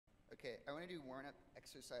Okay, I want to do warm-up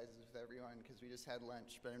exercises with everyone because we just had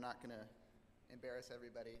lunch, but I'm not going to embarrass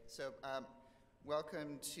everybody. So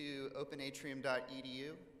welcome to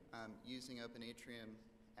openatrium.edu, using Open Atrium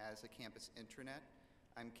as a campus intranet.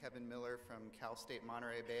 I'm Kevin Miller from Cal State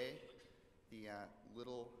Monterey Bay, the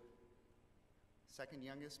little second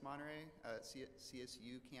youngest Monterey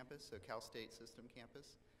CSU campus, so Cal State System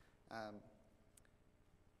campus.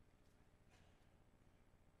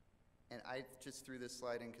 And I just threw this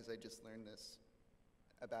slide in because I just learned this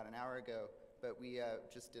about an hour ago, but we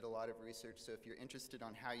just did a lot of research. So if you're interested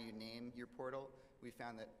on how you name your portal, we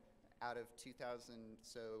found that out of 2,000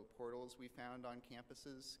 so portals we found on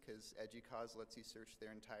campuses, because EDUCAUSE lets you search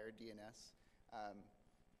their entire DNS,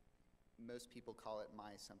 most people call it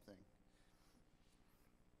my something.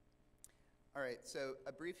 All right, so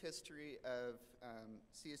a brief history of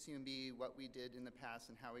CSUMB, what we did in the past,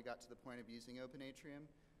 and how we got to the point of using Open Atrium.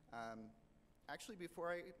 Actually,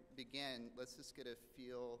 before I begin, let's just get a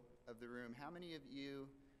feel of the room. How many of you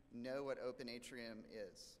know what Open Atrium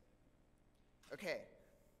is? Okay.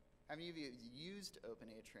 How many of you have used Open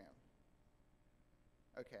Atrium?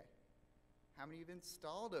 Okay. How many of you have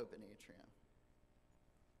installed Open Atrium?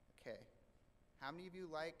 Okay. How many of you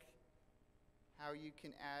like how you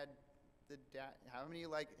can add the how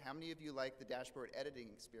many of you like the dashboard editing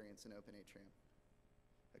experience in Open Atrium?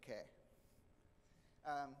 Okay.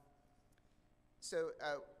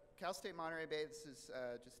 Cal State Monterey Bay, this is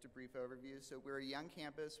just a brief overview. So we're a young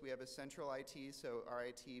campus. We have a central IT. So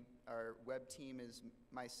our web team is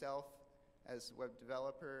myself as web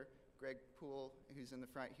developer, Greg Poole, who's in the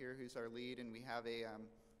front here, who's our lead, and we have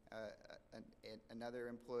another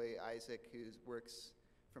employee, Isaac, who works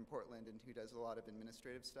from Portland and who does a lot of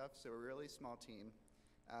administrative stuff. So we're a really small team.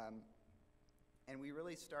 And we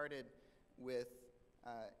really started with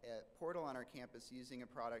a portal on our campus using a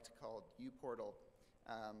product called uPortal,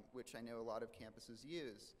 which I know a lot of campuses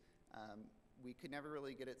use. We could never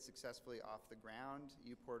really get it successfully off the ground.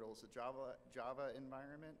 uPortal is a Java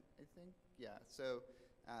environment, I think. Yeah, so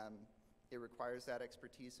it requires that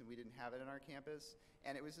expertise, and we didn't have it on our campus.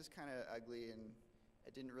 And it was just kind of ugly, and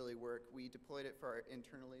it didn't really work. We deployed it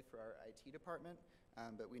internally for our IT department,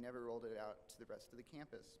 but we never rolled it out to the rest of the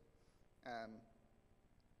campus.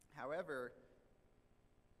 However,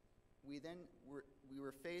 we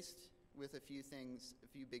were faced with a few things, a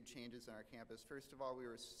few big changes on our campus. First of all, we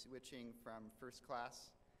were switching from first class,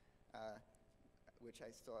 which I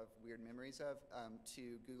still have weird memories of,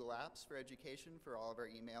 to Google Apps for education for all of our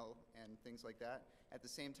email and things like that. At the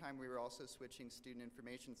same time, we were also switching student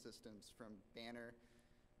information systems from Banner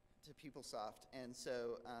to PeopleSoft. And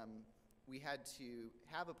so we had to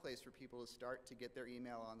have a place for people to start to get their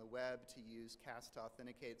email on the web, to use CAS to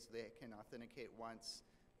authenticate so they can authenticate once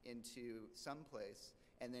into some place,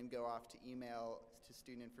 and then go off to email, to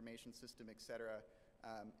student information system, et cetera.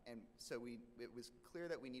 And so it was clear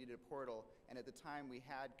that we needed a portal, and at the time we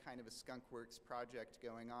had kind of a skunkworks project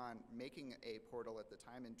going on, making a portal at the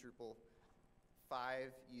time in Drupal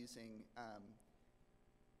 5 using,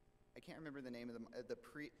 I can't remember the name of the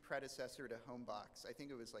predecessor to Homebox. I think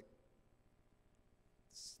it was like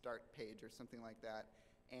Start Page or something like that,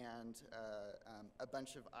 and a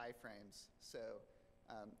bunch of iframes. So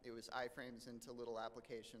it was iframes into little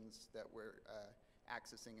applications that were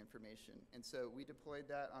accessing information. And so we deployed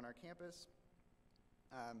that on our campus.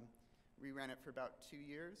 We ran it for about 2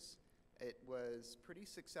 years. It was pretty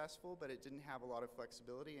successful, but it didn't have a lot of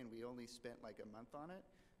flexibility, and we only spent like a month on it.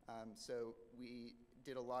 So we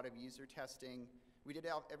did a lot of user testing. We did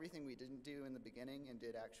everything we didn't do in the beginning and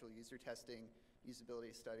did actual user testing,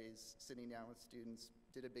 usability studies, sitting down with students,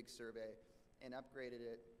 did a big survey, and upgraded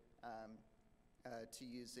it to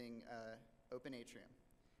using Open Atrium.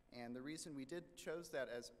 And the reason we chose that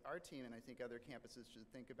as our team, and I think other campuses should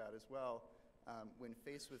think about as well, when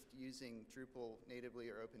faced with using Drupal natively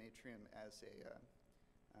or Open Atrium as a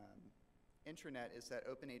intranet, is that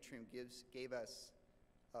Open Atrium gave us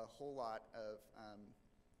a whole lot of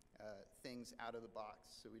things out of the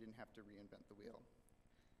box, so we didn't have to reinvent the wheel.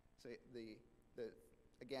 So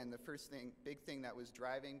again, the first big thing that was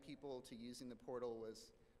driving people to using the portal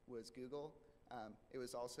was Google. It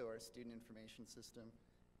was also our student information system.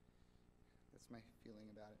 That's my feeling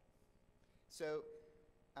about it. So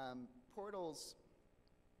portals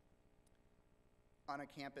on a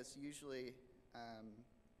campus usually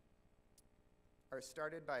are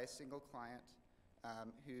started by a single client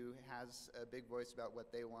who has a big voice about what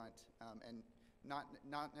they want, and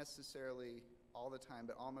not necessarily all the time,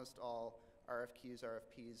 but almost all RFQs,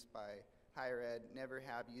 RFPs by higher ed never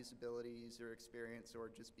have usability, user experience, or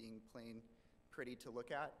just being plain pretty to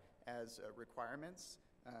look at as requirements.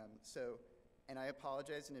 So and I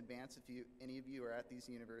apologize in advance if any of you are at these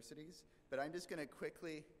universities, but I'm just going to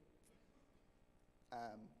quickly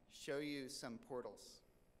show you some portals.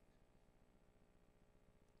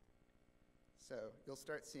 So you'll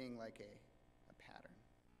start seeing like a pattern.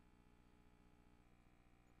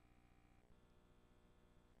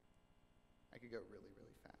 I could go really,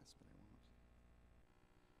 really fast, but I won't.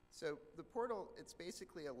 So the portal, it's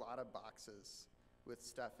basically a lot of boxes with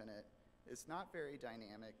stuff in it. It's not very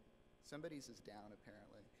dynamic. Somebody's is down,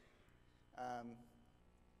 apparently.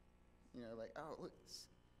 You know, like, oh, look,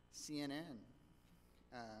 CNN.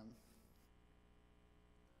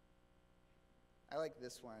 I like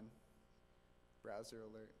this one. Browser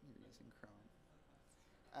alert, you're using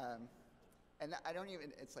Chrome. And I don't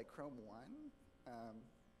even, it's like Chrome 1.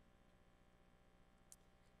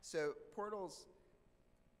 So portals,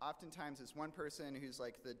 oftentimes it's one person who's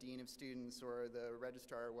like the dean of students or the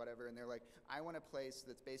registrar or whatever, and they're like, I want a place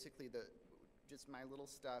that's basically just my little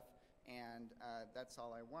stuff, and that's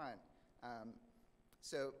all I want.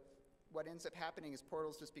 So what ends up happening is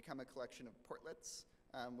portals just become a collection of portlets,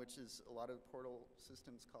 which is a lot of portal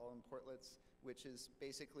systems call them portlets, which is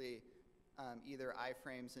basically either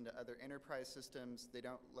iframes into other enterprise systems. They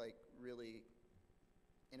don't like really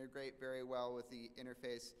integrate very well with the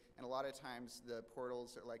interface, and a lot of times the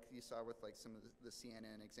portals are like you saw with like some of the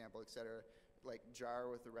CNN example, et cetera, like jar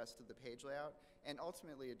with the rest of the page layout, and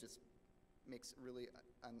ultimately it just makes it really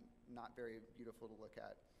not very beautiful to look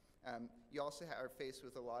at. You also are faced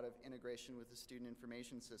with a lot of integration with the student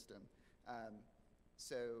information system.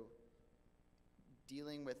 So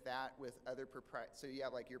dealing with that with other so you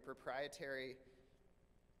have like your proprietary,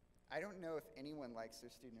 I don't know if anyone likes their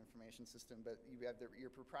student information system, but you have your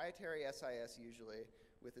proprietary SIS usually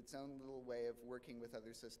with its own little way of working with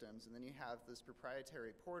other systems, and then you have this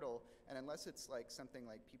proprietary portal, and unless it's like something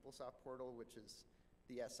like PeopleSoft portal, which is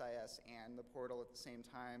the SIS and the portal at the same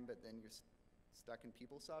time, but then you're stuck in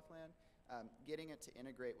PeopleSoft land, getting it to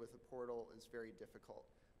integrate with a portal is very difficult.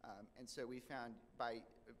 And so we found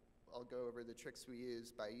I'll go over the tricks we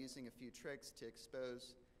use, by using a few tricks to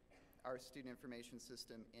expose our student information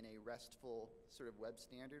system in a RESTful sort of web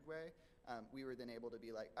standard way, we were then able to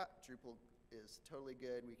be like, Drupal is totally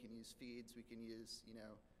good. We can use feeds. We can use, you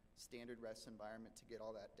know, standard REST environment to get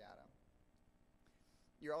all that data.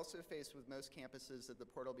 You're also faced with most campuses that the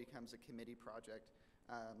portal becomes a committee project.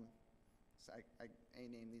 So I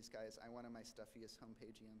name these guys, I wanted my stuffiest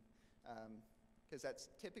homepagium. Because that's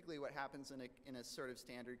typically what happens in a sort of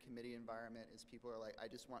standard committee environment is people are like, I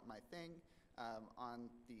just want my thing on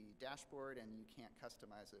the dashboard and you can't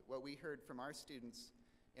customize it. What we heard from our students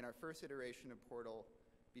in our first iteration of Portal,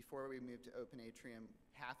 before we moved to Open Atrium,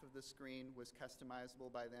 half of the screen was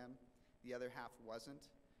customizable by them, the other half wasn't.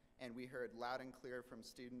 And we heard loud and clear from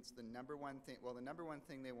students the number one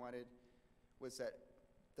thing they wanted was that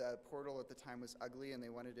the portal at the time was ugly and they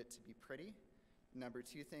wanted it to be pretty. Number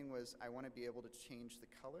two thing was, I want to be able to change the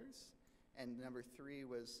colors. And number three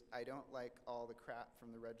was, I don't like all the crap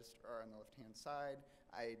from the registrar on the left-hand side.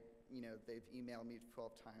 They've emailed me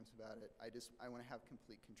 12 times about it. I want to have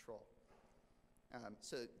complete control.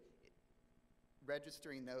 So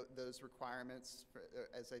registering those requirements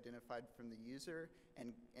as identified from the user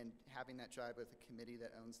and having that jive with a committee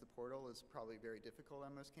that owns the portal is probably very difficult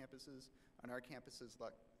on most campuses. On our campuses,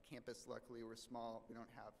 luckily, we're small. We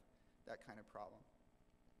don't have that kind of problem.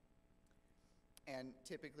 And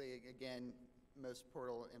typically, again, most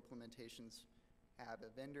portal implementations have a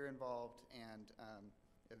vendor involved, and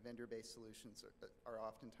vendor-based solutions are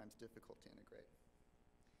oftentimes difficult to integrate.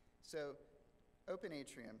 So Open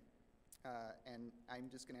Atrium, and I'm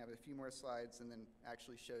just going to have a few more slides and then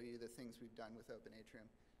actually show you the things we've done with Open Atrium.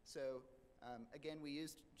 So again, we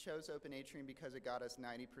chose Open Atrium because it got us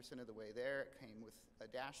 90% of the way there. It came with a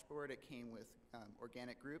dashboard. It came with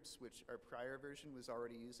organic groups, which our prior version was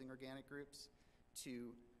already using organic groups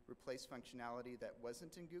to replace functionality that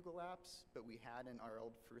wasn't in Google Apps, but we had in our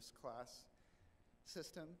old first class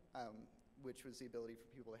system, which was the ability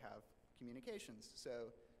for people to have communications.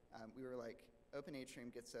 So we were like, Open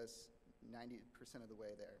Atrium gets us 90% of the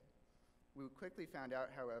way there. We quickly found out,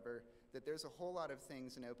 however, that there's a whole lot of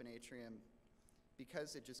things in Open Atrium,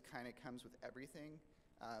 because it just kind of comes with everything,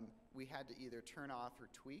 we had to either turn off or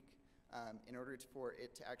tweak in order for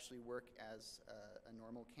it to actually work as a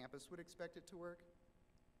normal campus would expect it to work.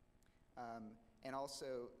 And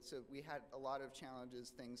also, so we had a lot of challenges,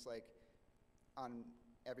 things like on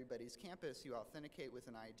everybody's campus, you authenticate with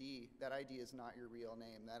an ID. That ID is not your real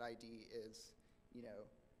name. That ID is, you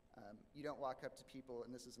don't walk up to people,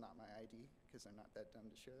 and this is not my ID, because I'm not that dumb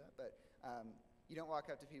to share that, but you don't walk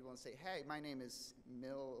up to people and say, hey, my name is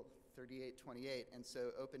Mill3828, and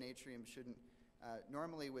so Open Atrium shouldn't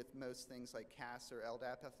Normally with most things like CAS or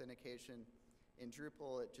LDAP authentication, in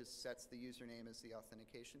Drupal it just sets the username as the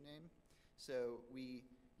authentication name. So we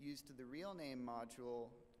used the real name module,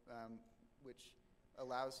 which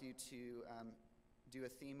allows you to do a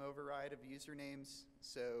theme override of usernames.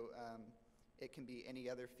 So it can be any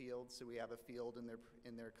other field. So we have a field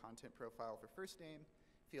in their content profile for first name,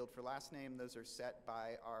 field for last name. Those are set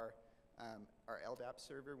by our LDAP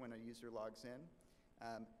server when a user logs in.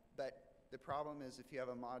 But the problem is if you have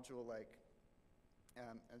a module like,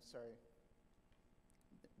 I'm sorry,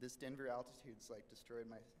 this Denver altitude's like destroyed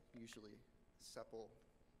my usually supple,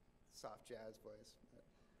 soft jazz voice.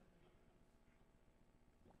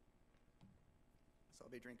 So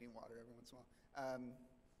I'll be drinking water every once in a while.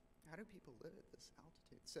 How do people live at this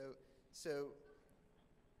altitude? So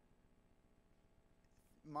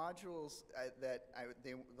modules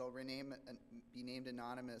they'll be named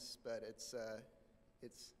anonymous, but it's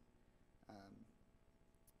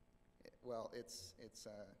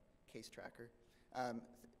case tracker.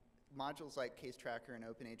 Modules like case tracker and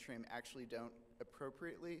Open Atrium actually don't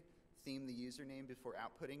appropriately theme the username before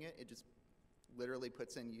outputting it. It just literally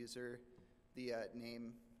puts in user, the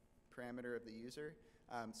name parameter of the user.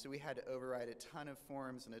 So we had to override a ton of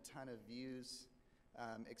forms and a ton of views,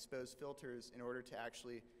 expose filters in order to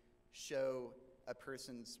actually show a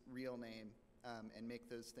person's real name and make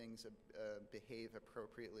those things behave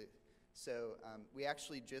appropriately. So we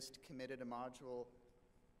actually just committed a module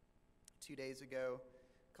 2 days ago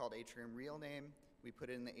called Atrium Real Name. We put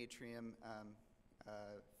it in the Atrium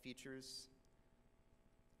features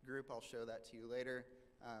group. I'll show that to you later.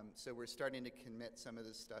 So we're starting to commit some of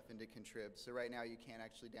this stuff into contrib. So right now you can't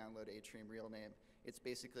actually download Atrium Real Name. It's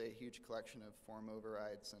basically a huge collection of form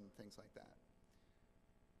overrides and things like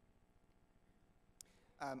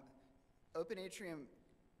that. Open Atrium,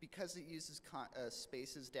 because it uses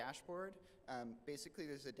Spaces dashboard, basically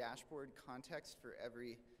there's a dashboard context for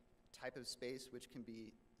every type of space, which can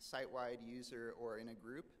be site-wide, user, or in a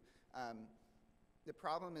group. The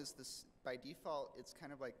problem is this, by default, it's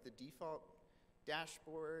kind of like the default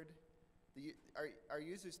dashboard. Our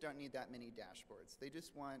users don't need that many dashboards. They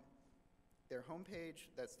just want their home page,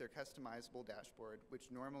 that's their customizable dashboard, which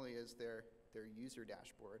normally is their user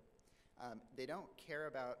dashboard. They don't care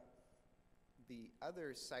about the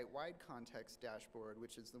other site-wide context dashboard,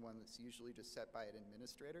 which is the one that's usually just set by an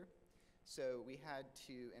administrator. So we had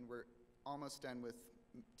to, and we're almost done with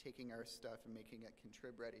taking our stuff and making it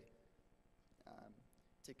contrib ready,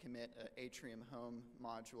 to commit an Atrium Home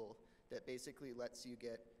module that basically lets you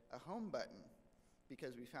get a home button,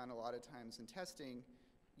 because we found a lot of times in testing,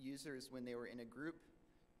 users, when they were in a group,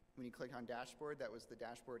 when you click on dashboard, that was the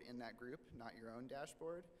dashboard in that group, not your own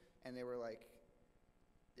dashboard, and they were like,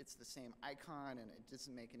 it's the same icon and it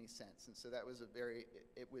doesn't make any sense. And so that was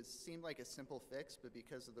seemed like a simple fix, but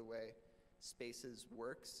because of the way Spaces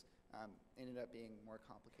works, ended up being more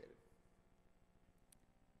complicated.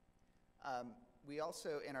 We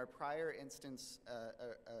also, in our prior instance,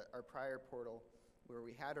 our prior portal, where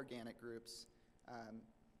we had organic groups,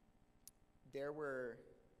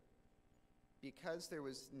 because there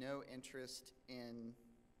was no interest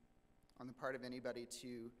on the part of anybody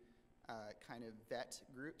to kind of vet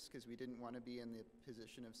groups, because we didn't want to be in the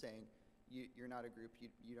position of saying, you're not a group,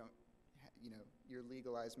 you don't, your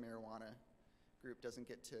legalized marijuana group doesn't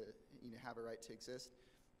get to have a right to exist.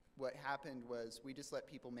 What happened was we just let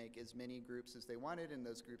people make as many groups as they wanted, and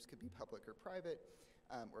those groups could be public or private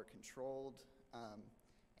or controlled.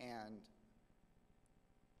 And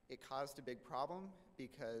it caused a big problem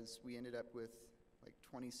because we ended up with like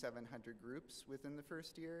 2,700 groups within the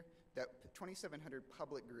first year. That 2,700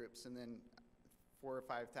 public groups, and then 4,000 or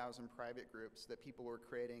 5,000 private groups that people were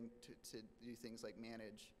creating to do things like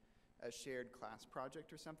manage a shared class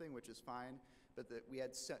project or something, which is fine. But we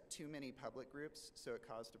had too many public groups, so it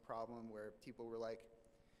caused a problem where people were like,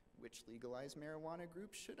 which legalized marijuana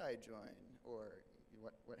group should I join, or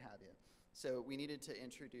what have you. So we needed to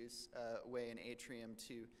introduce a way in Atrium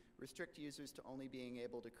to restrict users to only being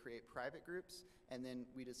able to create private groups, and then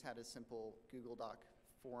we just had a simple Google Doc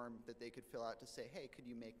form that they could fill out to say, hey, could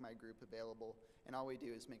you make my group available? And all we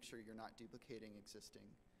do is make sure you're not duplicating existing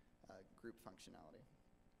group functionality.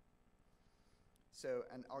 So,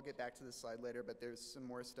 and I'll get back to this slide later, but there's some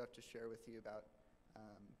more stuff to share with you about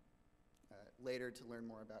later to learn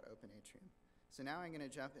more about Open Atrium. So now I'm going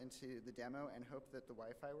to jump into the demo and hope that the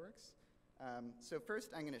Wi-Fi works. So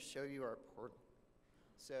first I'm going to show you our portal.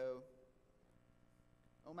 So,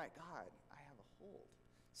 oh my God, I have a hold.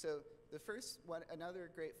 So the first one,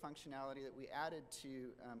 another great functionality that we added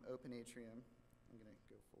to Open Atrium, I'm going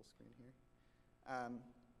to go full screen here,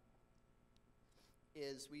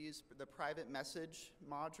 is we use the private message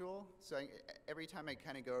module. So every time I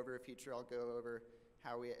kind of go over a feature, I'll go over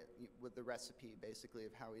how with the recipe, basically,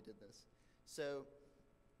 of how we did this. So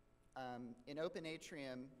in Open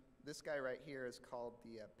Atrium, this guy right here is called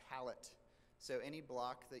the palette. So any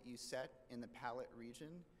block that you set in the palette region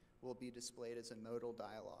will be displayed as a modal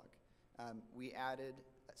dialog. We added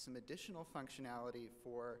some additional functionality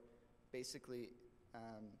for basically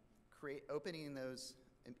opening those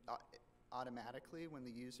automatically when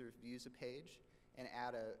the user views a page, and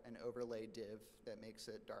add an overlay div that makes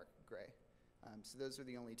it dark gray. So those are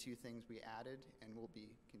the only two things we added, and we'll be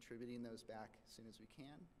contributing those back as soon as we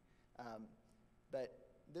can. But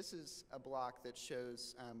this is a block that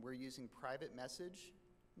shows we're using private message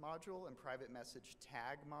module and private message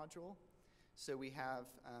tag module. So we have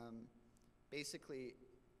basically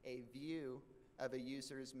a view of a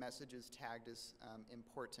user's messages tagged as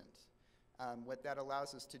important. What that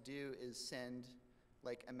allows us to do is send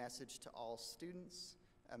like a message to all students,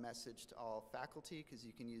 a message to all faculty, because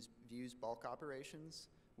you can use views bulk operations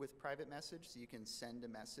with private message, so you can send a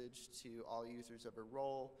message to all users of a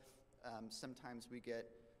role. Sometimes we get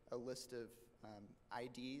a list of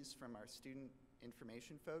IDs from our student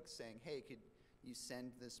information folks saying, hey, could you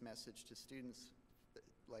send this message to students,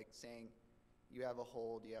 like saying, you have a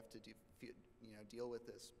hold, you have to deal with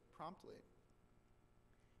this promptly.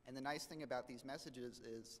 And the nice thing about these messages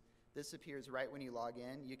is this appears right when you log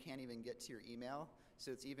in. You can't even get to your email,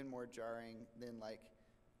 so it's even more jarring than like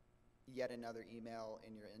yet another email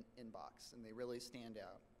in your inbox, and they really stand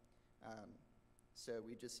out. So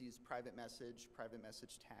we just use private message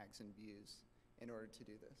tags, and views in order to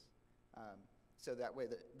do this. So that way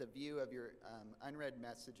the view of your unread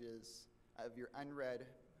messages, of your unread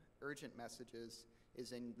urgent messages,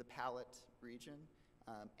 is in the palette region,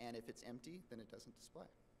 and if it's empty, then it doesn't display.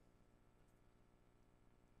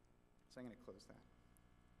 So I'm going to close that.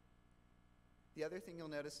 The other thing you'll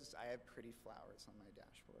notice is I have pretty flowers on my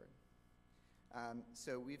dashboard.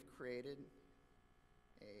 So we've created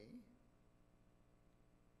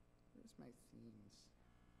where's my themes?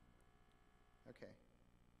 Okay.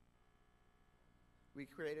 We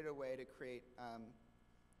created a way to create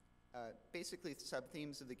basically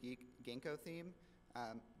sub-themes of the Ginkgo theme,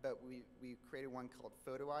 but we created one called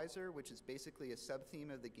Photoizer, which is basically a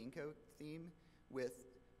sub-theme of the Ginkgo theme with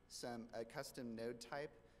a custom node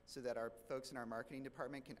type, so that our folks in our marketing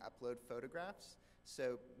department can upload photographs.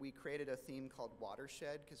 So we created a theme called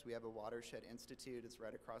Watershed, because we have a Watershed Institute. It's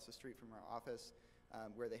right across the street from our office,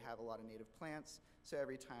 where they have a lot of native plants. So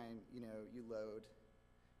every time you load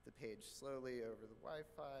the page slowly over the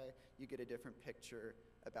Wi-Fi, you get a different picture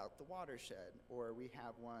about the watershed. Or we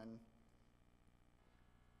have one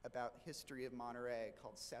about history of Monterey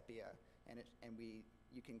called Sepia, and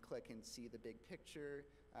you can click and see the big picture.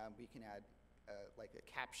 We can add like a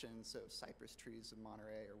caption, so cypress trees of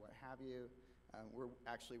Monterey or what have you. We're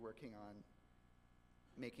actually working on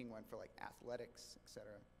making one for like athletics,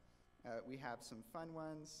 etc. We have some fun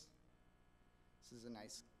ones. This is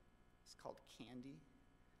it's called Candy.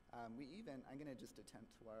 I'm gonna just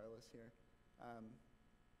attempt wireless here.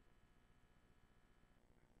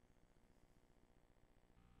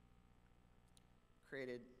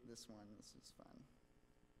 Created this one, this is fun.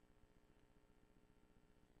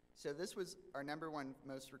 So this was our #1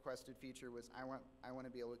 most requested feature, was I want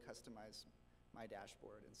to be able to customize my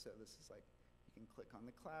dashboard. And so this is like, you can click on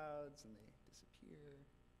the clouds and they disappear.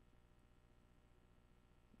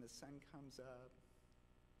 And the sun comes up.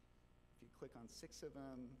 If you click on 6 of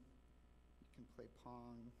them, you can play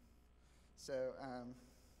Pong. So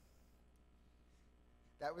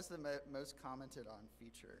that was the most commented on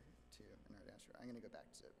feature too in our dashboard. I'm going to go back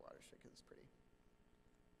to Watershed because it's pretty.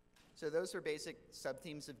 So those are basic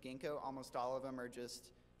sub-themes of Ginkgo. Almost all of them are just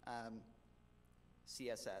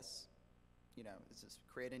CSS. It's just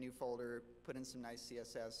create a new folder, put in some nice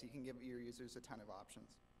CSS. You can give your users a ton of options.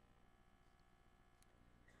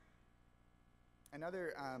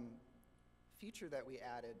 Another feature that we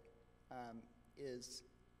added is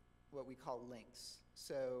what we call links.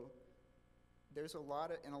 So there's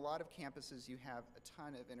in a lot of campuses, you have a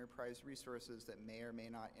ton of enterprise resources that may or may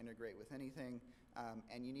not integrate with anything,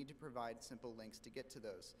 and you need to provide simple links to get to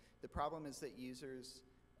those. The problem is that users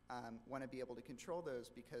want to be able to control those,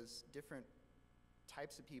 because different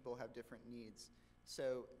types of people have different needs.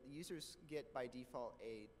 So users get by default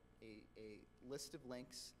a list of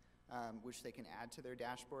links, which they can add to their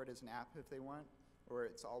dashboard as an app if they want, or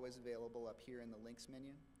it's always available up here in the links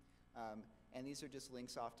menu. And these are just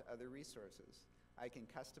links off to other resources. I can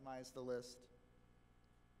customize the list.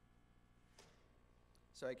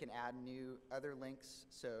 So I can add other links.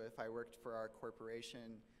 So if I worked for our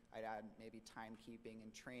corporation, I'd add maybe timekeeping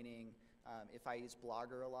and training. If I use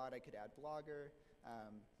Blogger a lot, I could add Blogger.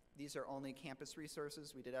 These are only campus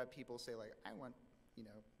resources. We did have people say, like, I want,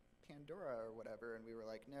 Pandora or whatever, and we were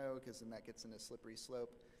like, no, because then that gets in a slippery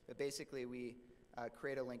slope. But basically, we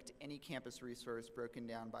create a link to any campus resource broken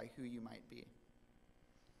down by who you might be.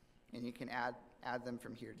 And you can add them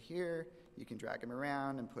from here to here. You can drag them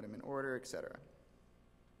around and put them in order, etc.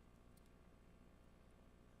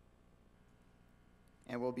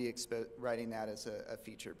 And we'll be writing that as a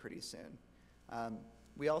feature pretty soon.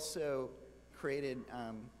 We also created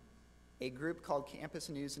a group called Campus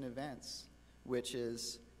News and Events, which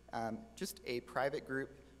is just a private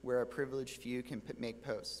group where a privileged few can make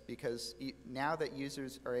posts. Because now that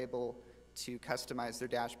users are able to customize their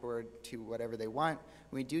dashboard to whatever they want,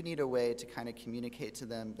 we do need a way to kind of communicate to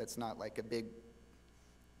them that's not like a big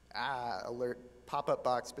alert pop-up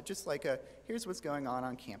box, but just like here's what's going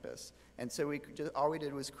on campus. And so all we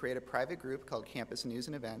did was create a private group called Campus News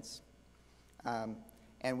and Events,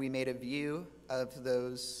 and we made a view of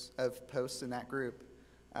posts in that group,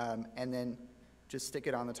 and then just stick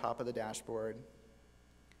it on the top of the dashboard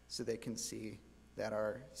so they can see that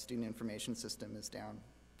our student information system is down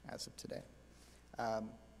as of today.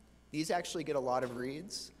 These actually get a lot of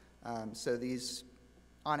reads. So these,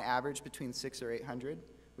 on average, between 600 or 800,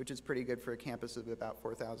 which is pretty good for a campus of about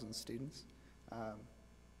 4,000 students.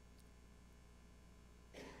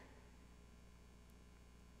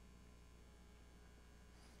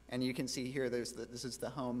 And you can see here, this is the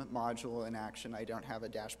home module in action. I don't have a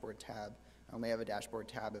dashboard tab. I only have a dashboard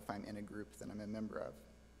tab if I'm in a group that I'm a member of.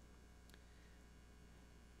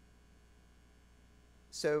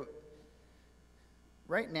 So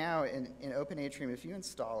right now in Open Atrium, if you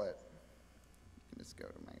install it, you can just go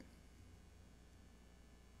to my...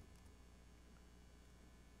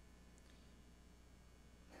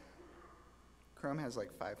 Chrome has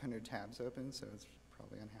like 500 tabs open, so it's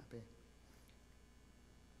probably unhappy.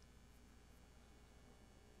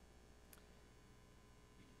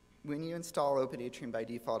 When you install Open Atrium by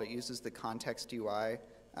default, it uses the Context UI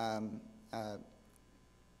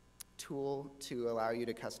tool to allow you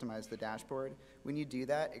to customize the dashboard. When you do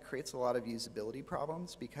that, it creates a lot of usability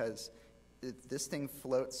problems because this thing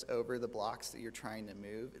floats over the blocks that you're trying to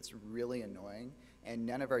move. It's really annoying, and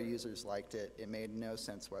none of our users liked it. It made no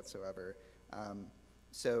sense whatsoever.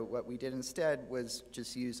 So what we did instead was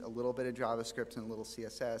just use a little bit of JavaScript and a little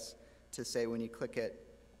CSS to say when you click it,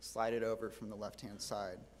 slide it over from the left-hand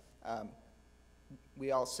side.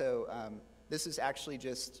 We also, this is actually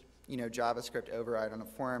just JavaScript override on a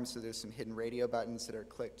form, so there's some hidden radio buttons that are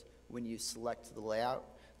clicked when you select the layout.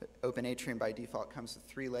 Open Atrium by default comes with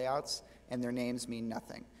 3 layouts, and their names mean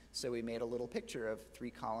nothing. So we made a little picture of 3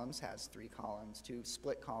 columns, has 3 columns. 2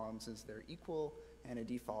 split columns is they're equal, and a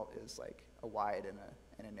default is like a wide and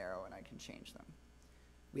a narrow, and I can change them.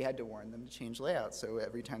 We had to warn them to change layouts, so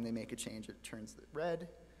every time they make a change, it turns red,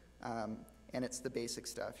 and it's the basic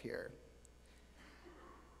stuff here.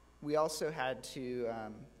 We also had to,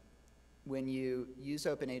 when you use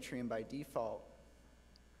Open Atrium by default,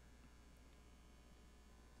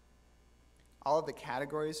 all of the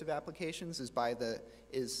categories of applications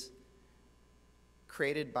is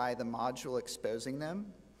created by the module exposing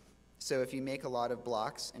them. So if you make a lot of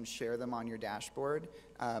blocks and share them on your dashboard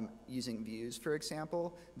using views, for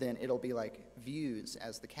example, then it'll be like views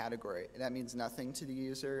as the category. That means nothing to the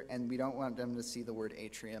user, and we don't want them to see the word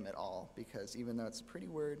atrium at all, because even though it's a pretty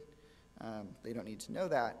word, they don't need to know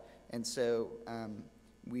that. And so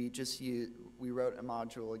we wrote a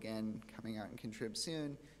module, again, coming out in Contrib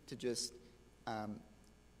soon, to just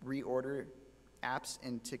reorder apps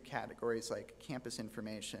into categories like campus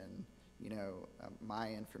information,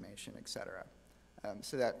 my information, etc.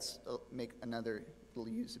 So that's make another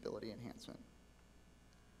little usability enhancement.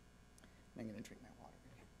 I'm going to drink my water.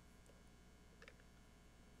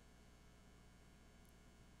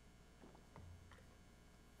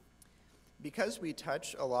 Because we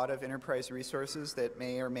touch a lot of enterprise resources that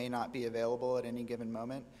may or may not be available at any given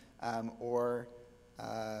moment, or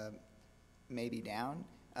may be down,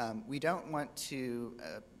 we don't want to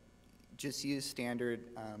just use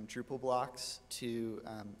standard Drupal blocks to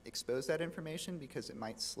expose that information, because it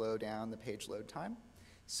might slow down the page load time.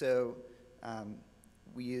 So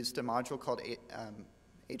we used a module called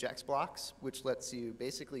Ajax blocks, which lets you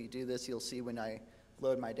basically do this. You'll see when I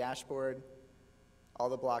load my dashboard, all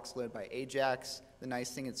the blocks load by Ajax. The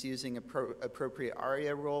nice thing, it's using appropriate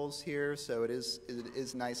ARIA roles here, so it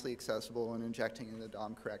is nicely accessible and injecting in the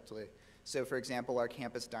DOM correctly. So for example, our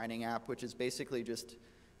campus dining app, which is basically just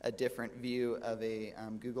a different view of a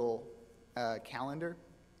Google Calendar,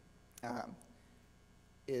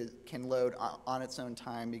 can load on its own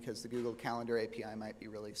time because the Google Calendar API might be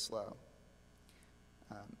really slow.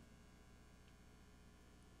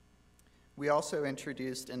 We also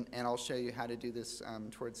introduced, and I'll show you how to do this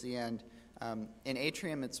towards the end, in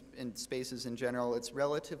Atrium, in spaces in general, it's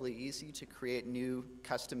relatively easy to create new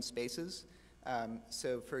custom spaces.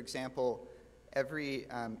 So for example, every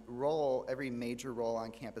major role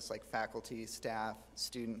on campus, like faculty, staff,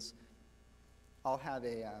 students, all have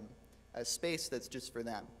a space that's just for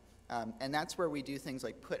them. And that's where we do things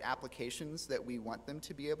like put applications that we want them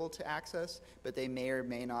to be able to access, but they may or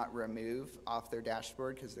may not remove off their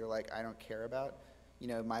dashboard because they're like, I don't care about, you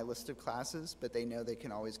know, my list of classes, but they know they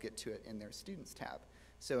can always get to it in their students tab.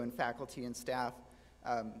 So in faculty and staff,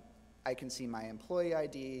 I can see my employee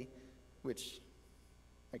ID, which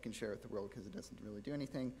I can share with the world because it doesn't really do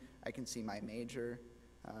anything. I can see my major.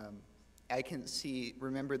 I can see,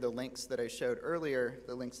 remember the links that I showed earlier,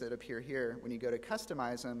 the links that appear here. When you go to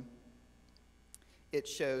customize them, it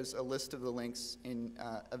shows a list of the links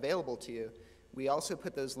available to you. We also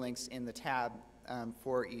put those links in the tab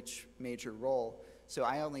for each major role. So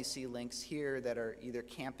I only see links here that are either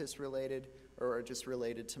campus related or are just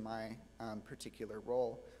related to my particular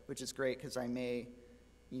role, which is great because I may,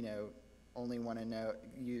 you know, only want to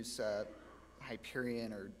use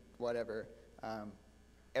Hyperion or whatever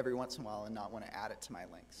every once in a while and not want to add it to my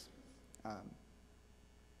links.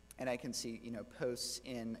 And I can see, you know, posts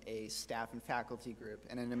in a staff and faculty group.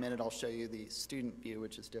 And in a minute, I'll show you the student view,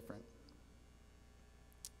 which is different.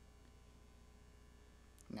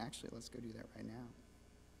 And actually, let's go do that right now.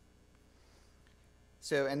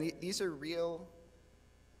 So, and these are real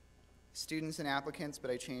students and applicants,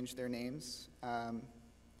 but I changed their names. And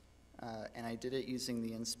I did it using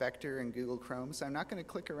the inspector in Google Chrome. So I'm not going to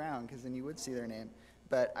click around because then you would see their name.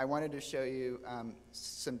 But I wanted to show you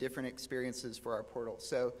some different experiences for our portal.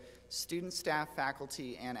 So students, staff,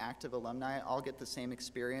 faculty, and active alumni all get the same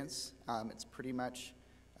experience. It's pretty much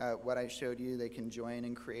what I showed you. They can join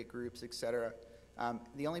and create groups, et cetera.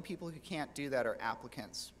 The only people who can't do that are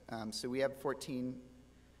applicants. So we have 16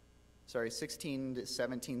 to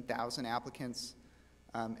 17,000 applicants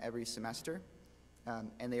every semester.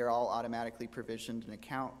 And they are all automatically provisioned an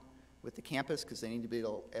account with the campus because they need to be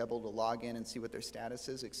able to log in and see what their status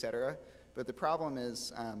is, et cetera. But the problem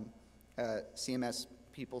is CMS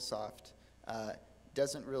PeopleSoft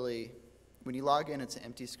doesn't really, when you log in, it's an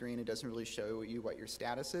empty screen. It doesn't really show you what your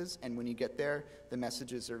status is. And when you get there, the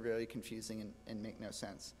messages are really confusing and make no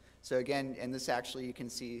sense. So again, and this actually, you can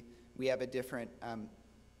see we have a different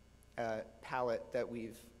palette that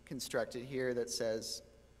we've constructed here that says,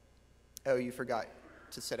 oh, you forgot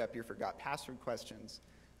to set up your forgot password questions.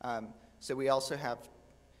 So we also have,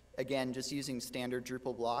 again, just using standard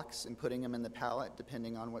Drupal blocks and putting them in the palette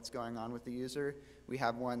depending on what's going on with the user. We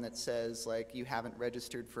have one that says, like, you haven't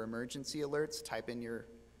registered for emergency alerts. Type in your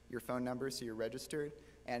phone number so you're registered.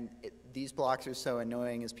 And these blocks are so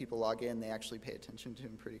annoying as people log in, they actually pay attention to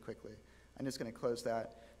them pretty quickly. I'm just going to close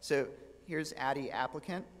that. So here's Addy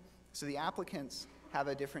applicant. So the applicants have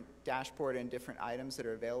a different dashboard and different items that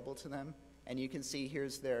are available to them. And you can see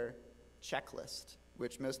here's their checklist,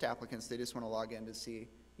 which most applicants, they just want to log in to see,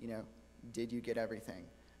 you know, did you get everything?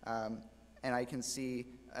 And I can see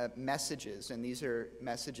messages, and these are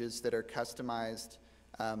messages that are customized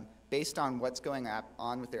based on what's going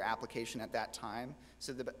on with their application at that time.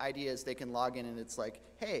 So the idea is they can log in and it's like,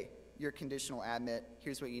 hey, you're conditional admit,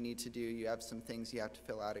 here's what you need to do, you have some things you have to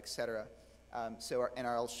fill out, et cetera. And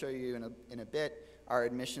I'll show you in a bit, our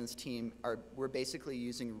admissions team, we're basically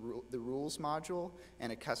using the rules module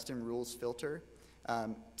and a custom rules filter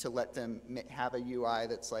to let them have a UI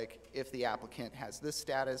that's like, if the applicant has this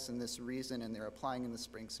status and this reason and they're applying in the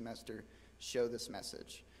spring semester, show this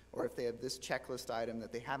message. Or if they have this checklist item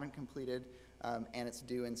that they haven't completed and it's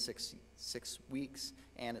due in six weeks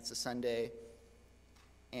and it's a Sunday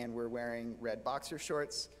and we're wearing red boxer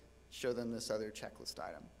shorts, show them this other checklist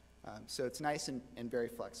item. So it's nice and very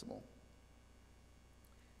flexible.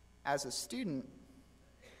 As a student,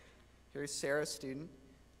 here's Sarah's student.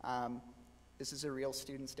 This is a real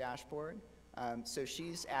student's dashboard. So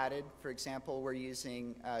she's added, for example, we're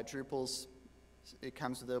using Drupal's, it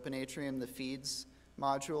comes with Open Atrium, the feeds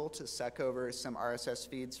module to suck over some RSS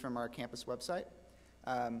feeds from our campus website.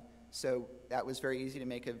 So that was very easy to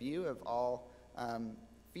make a view of all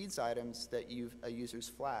feeds items that a user's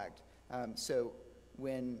flagged. So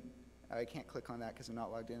when, I can't click on that because I'm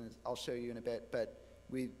not logged in, I'll show you in a bit, but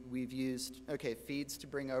we've used, okay, feeds to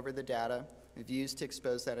bring over the data, views to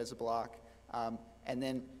expose that as a block, and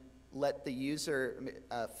then let the user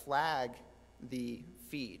flag the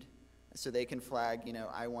feed. So they can flag,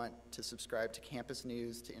 I want to subscribe to campus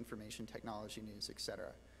news, to information technology news, et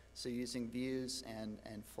cetera. So using views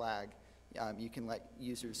and flag, you can let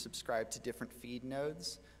users subscribe to different feed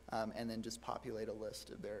nodes and then just populate a list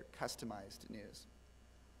of their customized news.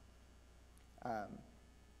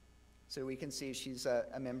 So we can see she's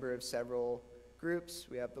a member of several groups.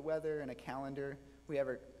 We have the weather and a calendar. We have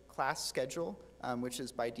her class schedule, which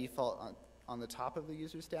is by default on the top of the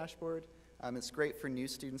user's dashboard. It's great for new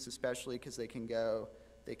students especially because they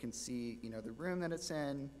can see the room that it's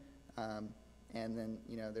in, and then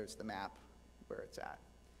there's the map where it's at.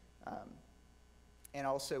 And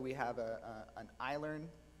also we have an iLearn,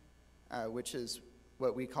 which is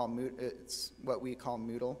what we call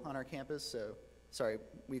Moodle on our campus. So, sorry,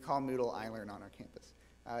 we call Moodle iLearn on our campus.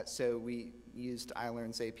 So we used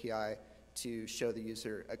iLearn's API to show the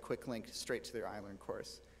user a quick link straight to their iLearn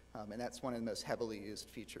course. And that's one of the most heavily used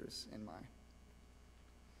features in my.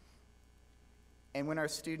 And when our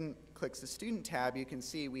student clicks the Student tab, you can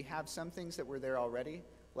see we have some things that were there already,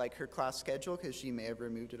 like her class schedule, because she may have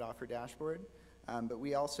removed it off her dashboard. But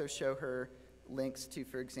we also show her links to,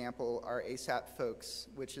 for example, our ASAP folks,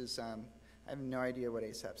 which is, I have no idea what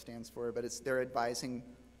ASAP stands for, but it's their advising,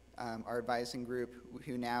 our advising group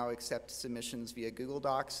who now accept submissions via Google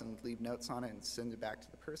Docs and leave notes on it and send it back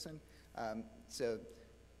to the person. So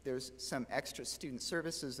there's some extra student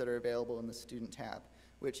services that are available in the Student tab,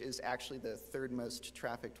 which is actually the third most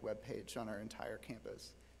trafficked web page on our entire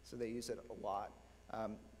campus. So they use it a lot.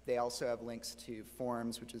 They also have links to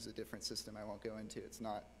forums, which is a different system I won't go into. It's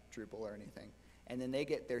not Drupal or anything. And then they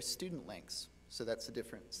get their student links. So that's a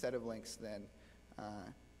different set of links than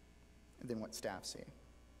what staff see.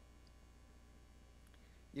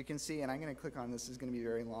 You can see, and I'm going to click on this, is going to be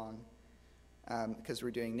very long because we're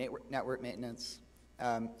doing network maintenance.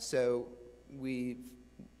 So we've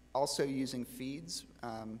also using feeds.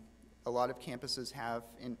 A lot of campuses have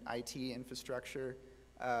an IT infrastructure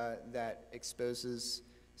that exposes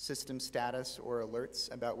system status or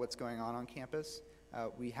alerts about what's going on campus.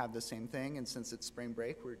 We have the same thing, and since it's spring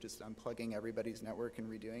break, we're just unplugging everybody's network and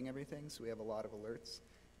redoing everything, so we have a lot of alerts.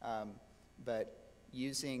 But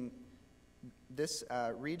using this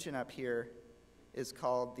region up here is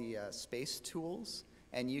called the space tools,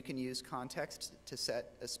 and you can use context to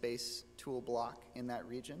set a space tool block in that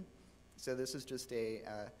region. So this is just a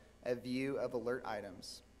view of alert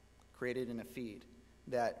items created in a feed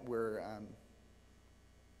that were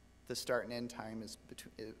the start and end time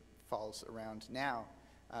it falls around now.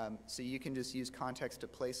 So you can just use context to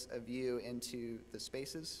place a view into the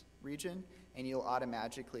spaces region, and you'll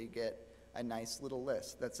automatically get a nice little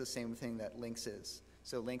list. That's the same thing that links is.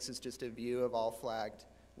 So links is just a view of all flagged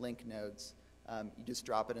link nodes. You just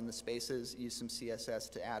drop it in the spaces, use some CSS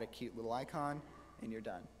to add a cute little icon, and you're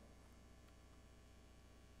done.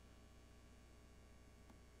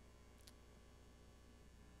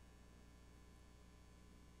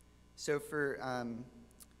 So for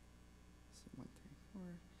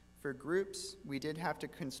groups, we did have to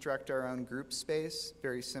construct our own group space,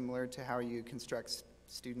 very similar to how you construct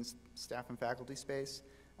students, staff, and faculty space,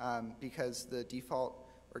 because the default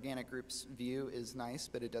organic groups view is nice,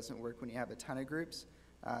 but it doesn't work when you have a ton of groups.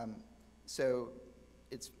 So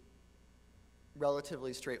it's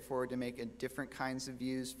relatively straightforward to make different kinds of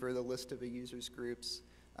views for the list of a user's groups,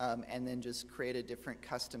 and then just create a different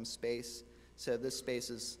custom space. So this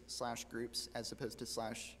space is /groups as opposed to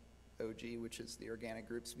 /OG, which is the organic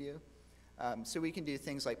groups view. So we can do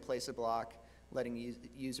things like place a block, letting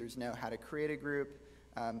users know how to create a group,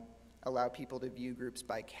 allow people to view groups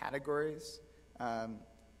by categories,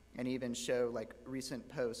 and even show like recent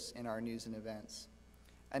posts in our news and events.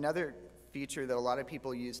 Another feature that a lot of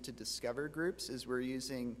people use to discover groups is we're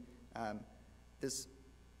using this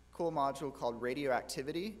cool module called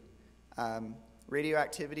radioactivity.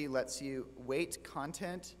 Radioactivity lets you weight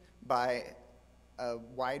content by a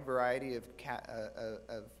wide variety of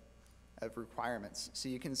requirements. So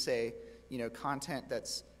you can say, content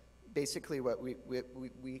that's basically what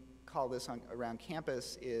we call this around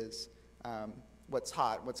campus is what's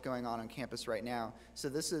hot, what's going on campus right now. So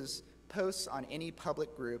this is posts on any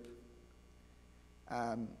public group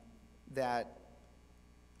that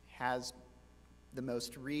has the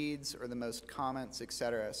most reads or the most comments,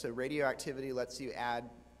 etc. So radioactivity lets you add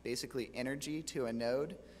basically energy to a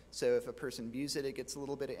node. So if a person views it, it gets a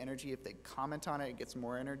little bit of energy. If they comment on it, it gets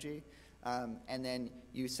more energy. And then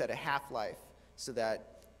you set a half-life so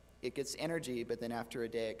that it gets energy, but then after a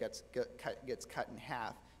day it gets cut in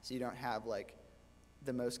half. So you don't have like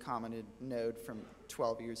the most commented node from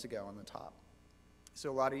 12 years ago on the top.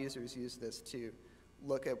 So a lot of users use this to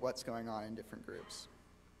look at what's going on in different groups.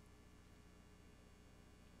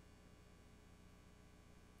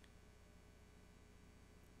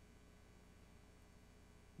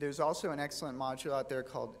 There's also an excellent module out there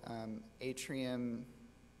called Atrium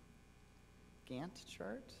Gantt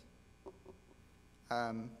chart,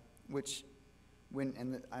 which,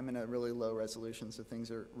 I'm in a really low resolution, so things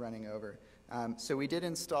are running over. So we did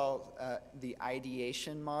install the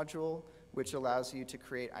ideation module, which allows you to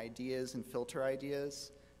create ideas and filter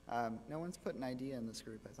ideas. No one's put an idea in this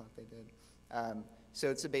group. I thought they did. So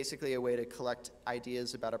it's basically a way to collect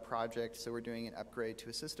ideas about a project. So we're doing an upgrade to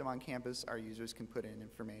a system on campus. Our users can put in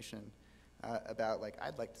information about, like,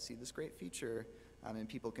 I'd like to see this great feature, and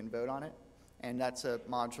people can vote on it. And that's a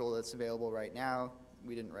module that's available right now.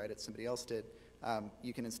 We didn't write it, somebody else did.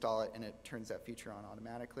 You can install it, and it turns that feature on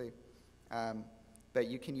automatically. But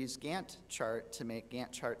you can use Gantt chart to make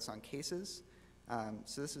Gantt charts on cases.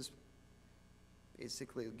 So this is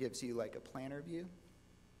basically gives you like a planner view.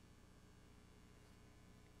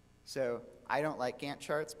 So I don't like Gantt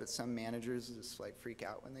charts, but some managers just like freak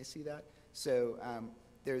out when they see that. So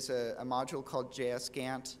there's a module called JS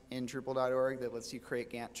Gantt in Drupal.org that lets you create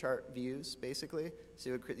Gantt chart views, basically.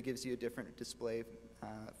 So it gives you a different display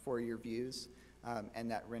for your views, and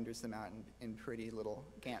that renders them out in pretty little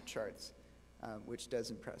Gantt charts, which does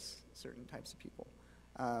impress certain types of people.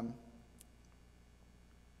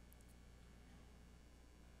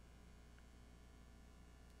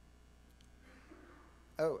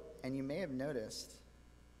 Oh, and you may have noticed,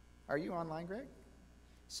 are you online, Greg?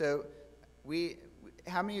 So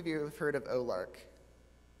how many of you have heard of OLARC?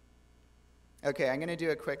 Okay, I'm going to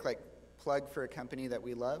do a quick plug for a company that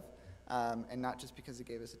we love, and not just because it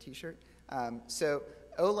gave us a t-shirt. So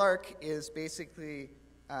OLARC is basically,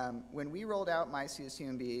 when we rolled out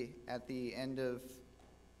MyCSUMB at the end of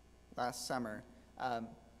last summer,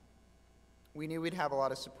 we knew we'd have a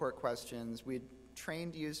lot of support questions. We'd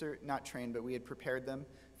trained not trained, but we had prepared them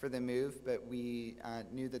for the move, but we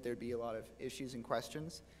knew that there'd be a lot of issues and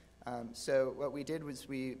questions. So what we did was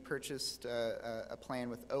we purchased a plan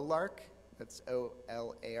with OLARC, that's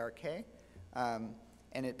O-L-A-R-K,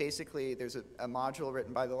 and it basically, there's a module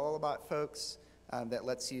written by the Lullabot folks that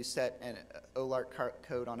lets you set an OLARC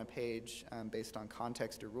code on a page based on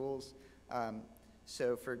context or rules.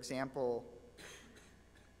 So for example,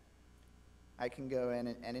 I can go in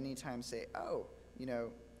and at any time say, oh,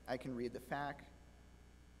 I can read the FAQ,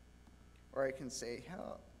 or I can say,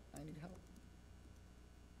 help, I need help.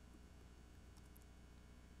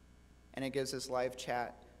 And it gives us live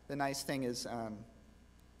chat. The nice thing is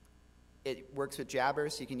it works with Jabber,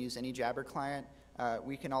 so you can use any Jabber client.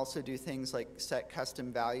 We can also do things like set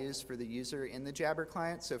custom values for the user in the Jabber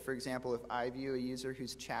client. So for example, if I view a user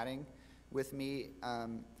who's chatting with me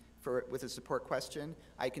with a support question,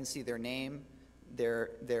 I can see their name,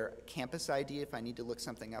 their campus ID if I need to look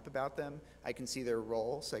something up about them. I can see their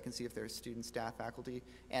role, so I can see if they're student, staff, faculty.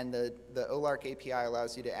 And the OLARC API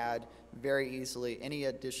allows you to add very easily any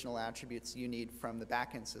additional attributes you need from the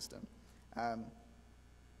backend system.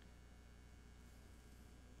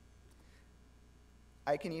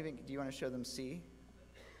 I can even, do you want to show them C?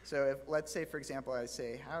 So if, let's say, for example, I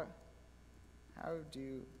say, how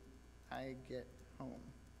do I get home?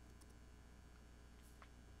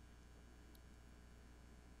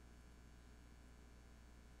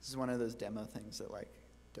 This is one of those demo things that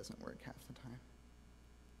doesn't work half the time.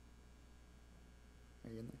 Are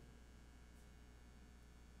you in there?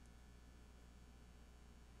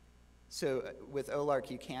 So with OLARC,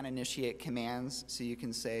 you can initiate commands. So you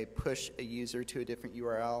can say push a user to a different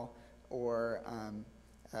URL, or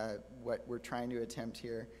what we're trying to attempt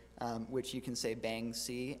here, which you can say bang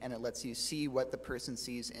C, and it lets you see what the person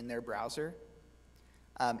sees in their browser,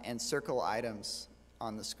 and circle items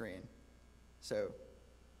on the screen. So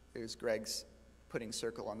there's Greg's putting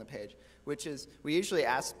circle on the page, which is, we usually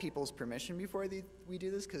ask people's permission before we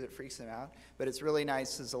do this because it freaks them out, but it's really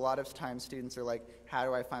nice because a lot of times students are like, how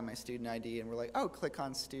do I find my student ID? And we're like, oh, click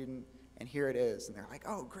on student, and here it is. And they're like,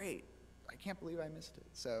 oh, great, I can't believe I missed it.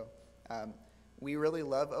 So we really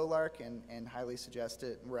love OLARC and highly suggest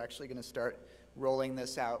it. We're actually going to start rolling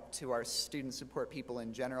this out to our student support people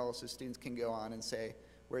in general, so students can go on and say,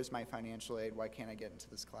 where's my financial aid? Why can't I get into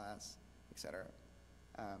this class, et cetera.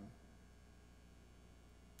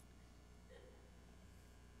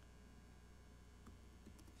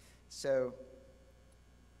 So,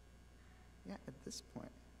 yeah, at this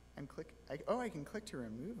point, I can click to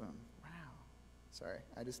remove them. Wow. Sorry,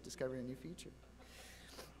 I just discovered a new feature.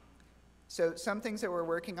 So some things that we're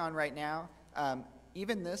working on right now,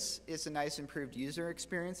 even this is a nice improved user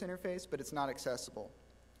experience interface, but it's not accessible.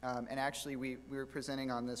 And actually, we were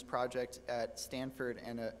presenting on this project at Stanford,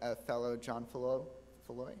 and a fellow, John Folio,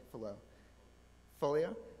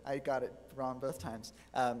 I got it wrong both times.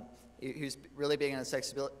 He was really big on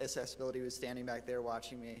accessibility. He was standing back there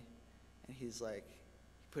watching me, and he's like, he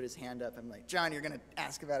put his hand up. I'm like, John, you're going to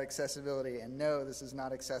ask about accessibility, and no, this is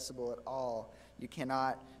not accessible at all. You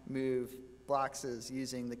cannot move boxes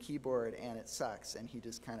using the keyboard, and it sucks. And he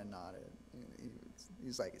just kind of nodded.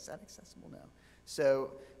 He's like, is that accessible? No.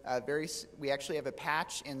 So we actually have a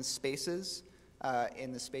patch in Spaces,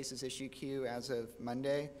 in the Spaces issue queue as of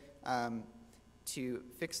Monday, to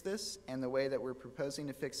fix this. And the way that we're proposing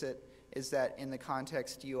to fix it is that in the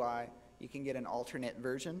context UI, you can get an alternate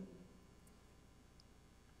version,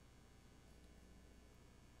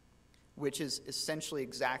 which is essentially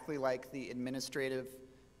exactly like the administrative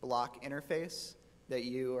block interface that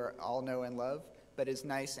you all know and love, but is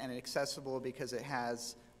nice and accessible because it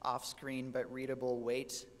has off-screen but readable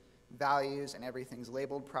weight values and everything's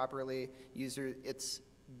labeled properly. It's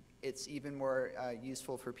even more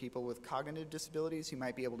useful for people with cognitive disabilities who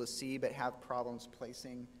might be able to see but have problems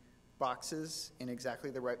placing boxes in exactly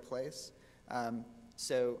the right place.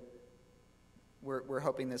 So we're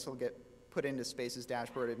hoping this will get put into Spaces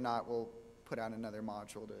dashboard. If not, we'll put out another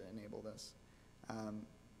module to enable this.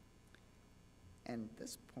 And at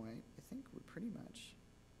this point, I think we're pretty much...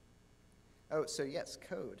 Oh, so yes,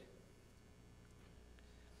 code.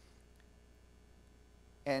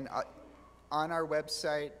 And on our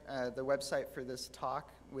website, the website for this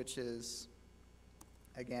talk, which is,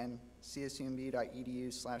 again,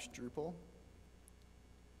 csumb.edu/Drupal,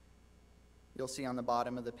 you'll see on the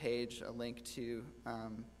bottom of the page a link to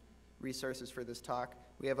resources for this talk.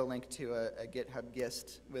 We have a link to a GitHub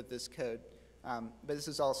gist with this code. But this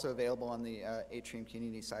is also available on the Atrium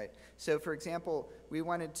community site. So for example, we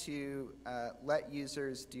wanted to let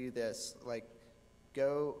users do this, like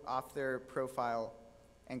go off their profile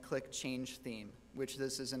and click Change Theme, which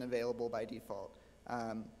this isn't available by default.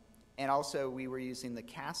 And also, we were using the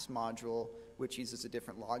CAS module, which uses a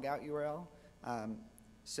different logout URL.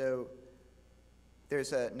 So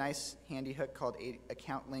there's a nice handy hook called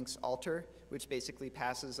account links alter, which basically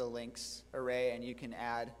passes a links array, and you can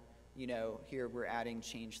add, you know, here we're adding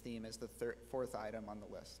change theme as the fourth item on the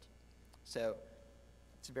list. So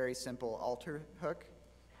it's a very simple alter hook.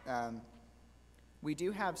 We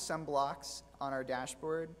do have some blocks on our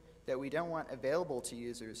dashboard that we don't want available to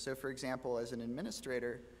users. So for example, as an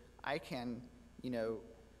administrator, I can, you know,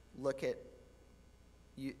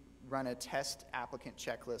 run a test applicant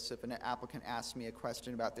checklist. So if an applicant asks me a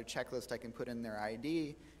question about their checklist, I can put in their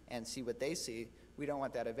ID and see what they see. We don't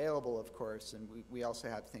want that available, of course, and we also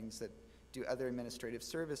have things that do other administrative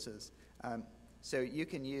services. So you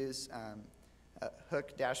can use a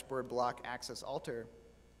hook dashboard block access alter,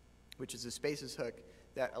 which is a spaces hook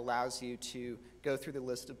that allows you to go through the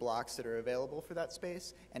list of blocks that are available for that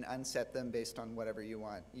space and unset them based on whatever you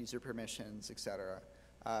want, user permissions, etc.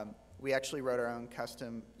 We actually wrote our own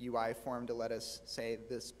custom UI form to let us say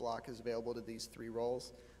this block is available to these 3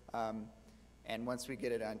 roles. And once we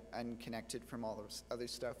get it unconnected from all this other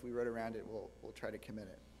stuff we wrote around it, we'll try to commit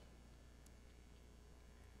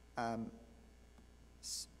it.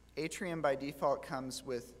 Atrium by default comes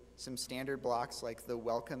with some standard blocks like the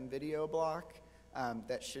welcome video block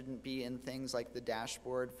that shouldn't be in things like the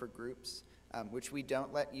dashboard for groups, which we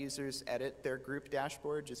don't let users edit their group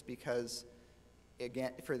dashboard just because,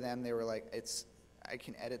 again, for them they were like, I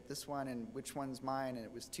can edit this one and which one's mine, and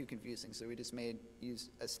it was too confusing. So we just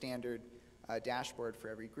use a standard dashboard for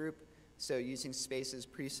every group. So using Spaces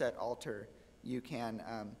preset alter, you can,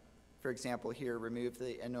 for example, here remove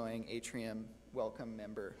the annoying Atrium welcome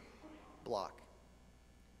member block.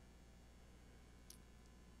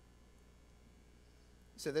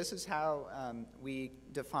 So this is how we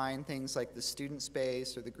define things like the student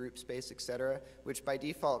space or the group space, etc., which by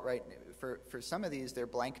default, right, for some of these, they're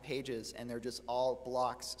blank pages and they're just all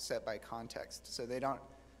blocks set by context. So they're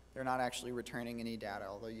not actually returning any data,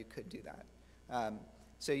 although you could do that.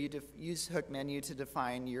 So you use hook menu to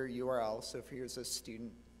define your URL. So here's a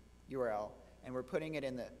student URL, and we're putting it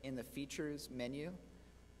in the features menu,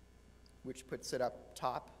 which puts it up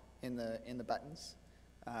top in the buttons.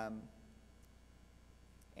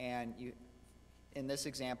 And in this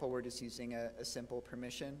example, we're just using a simple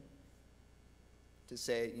permission to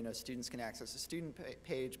say, you know, students can access a student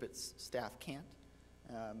page, but staff can't.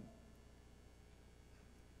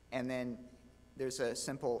 And then there's a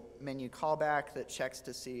simple menu callback that checks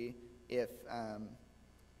to see if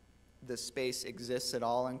the space exists at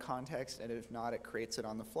all in context, and if not, it creates it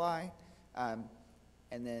on the fly.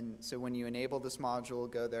 And then, so when you enable this module,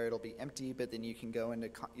 go there, it'll be empty, but then you can go into,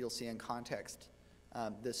 you'll see in context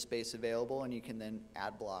this space available, and you can then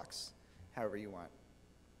add blocks however you want.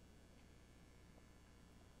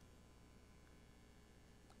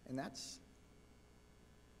 And that's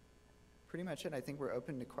pretty much it. I think we're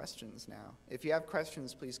open to questions now. If you have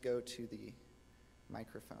questions, please go to the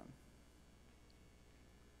microphone.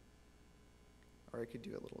 Or I could do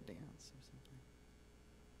a little dance or something.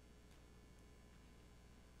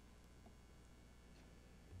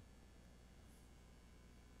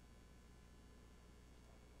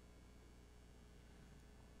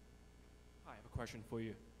 Hi, I have a question for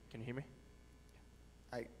you. Can you hear me?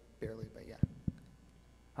 I barely, but yeah.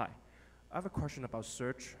 Hi. I have a question about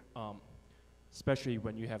search, especially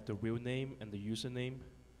when you have the real name and the username.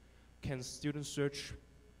 Can students search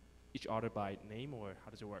each other by name, or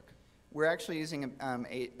how does it work? We're actually using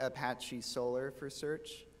Apache Solr for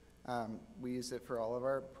search. We use it for all of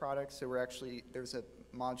our products. So there's a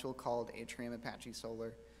module called Atrium Apache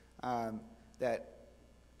Solr that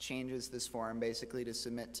changes this form basically to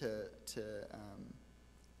submit to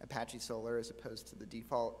Apache Solr as opposed to the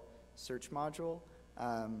default search module.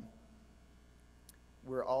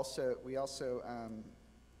 We also,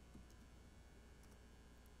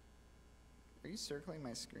 are you circling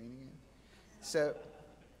my screen again?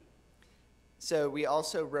 So we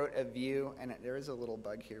also wrote a view, and there is a little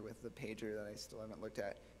bug here with the pager that I still haven't looked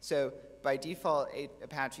at. So by default,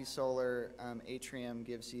 Apache Solr Atrium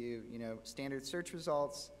gives you, standard search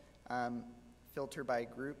results, filter by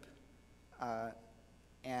group,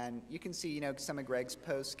 and you can see, some of Greg's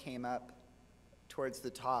posts came up towards the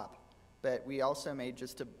top. But we also made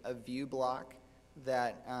just a view block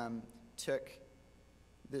that took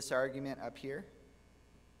this argument up here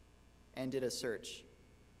and did a search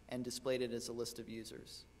and displayed it as a list of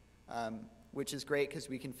users, which is great because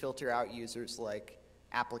we can filter out users like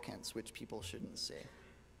applicants, which people shouldn't see.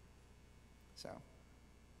 So.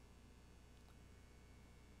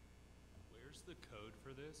 Where's the code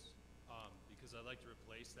for this? Because I'd like to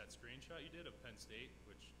replace that screenshot you did of Penn State,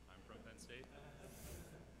 which I'm from Penn State.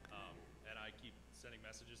 And I keep sending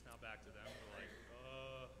messages now back to them. They're like,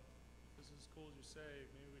 this is as cool as you say.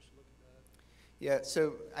 Maybe we should look at that. Yeah,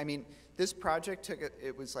 so, this project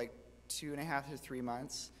it was like 2.5 to 3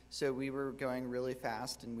 months. So we were going really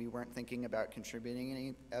fast, and we weren't thinking about contributing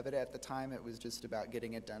any of it at the time. It was just about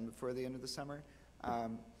getting it done before the end of the summer.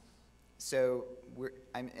 So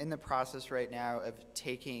I'm in the process right now of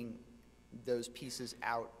taking those pieces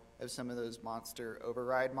out of some of those monster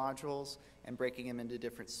override modules and breaking them into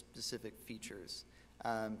different specific features.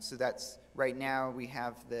 So that's, right now we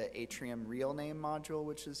have the Atrium real name module,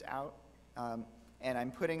 which is out. And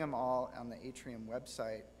I'm putting them all on the Atrium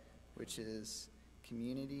website, which is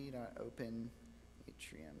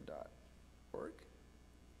community.openatrium.org. I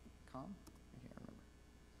can't remember.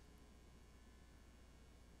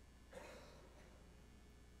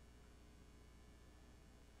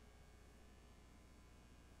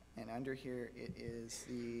 And under here, it is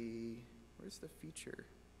where's the feature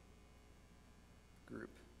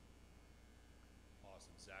group?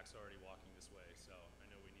 Awesome. Zach's already walking this way, so I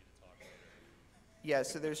know we need to talk later. Yeah,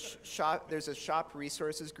 so there's a shop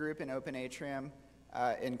resources group in Open Atrium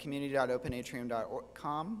in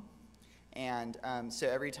community.openatrium.com. And so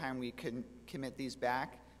every time we commit these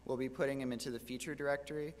back, we'll be putting them into the feature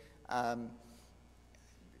directory.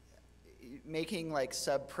 Making like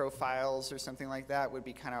sub-profiles or something like that would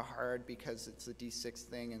be kind of hard because it's a D6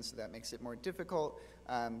 thing, and so that makes it more difficult.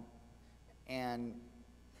 And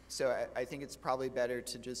so I think it's probably better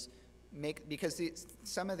to just because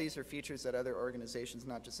some of these are features that other organizations,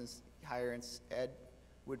 not just in higher ed,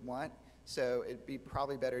 would want. So it'd be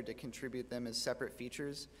probably better to contribute them as separate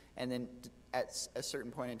features, and then at a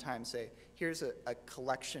certain point in time say, here's a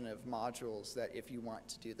collection of modules that if you want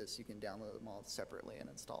to do this, you can download them all separately and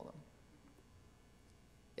install them.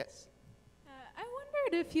 Yes? I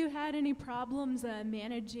wondered if you had any problems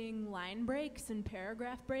managing line breaks and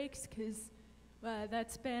paragraph breaks, because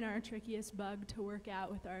that's been our trickiest bug to work out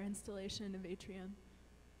with our installation of Atrium.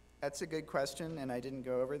 That's a good question, and I didn't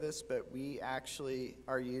go over this, but we actually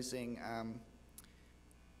are using,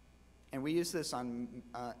 and we use this on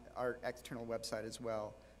our external website as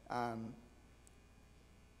well.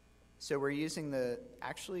 So we're using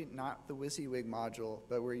actually not the WYSIWYG module,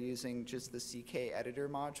 but we're using just the CK editor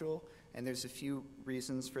module, and there's a few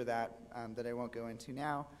reasons for that that I won't go into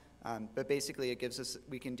now. But basically it gives us,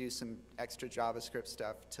 we can do some extra JavaScript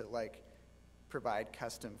stuff to like provide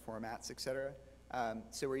custom formats, etc.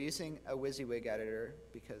 So we're using a WYSIWYG editor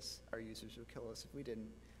because our users would kill us if we didn't.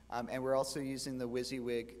 And we're also using the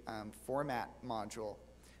WYSIWYG format module,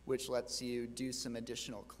 which lets you do some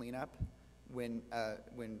additional cleanup when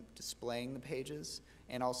displaying the pages,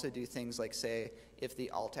 and also do things like say, if the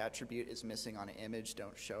alt attribute is missing on an image,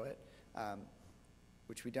 don't show it,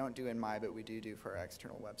 which we don't do in but we do for our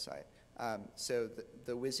external website. So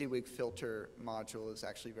the WYSIWYG filter module is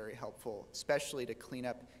actually very helpful, especially to clean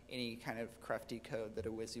up any kind of crufty code that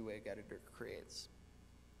a WYSIWYG editor creates.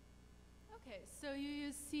 Okay, so you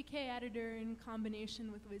use CK editor in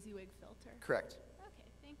combination with WYSIWYG filter. Correct. Okay,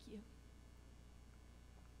 thank you.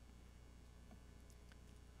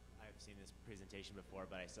 I've seen this presentation before,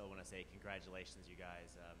 but I still want to say congratulations, you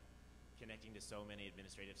guys. Connecting to so many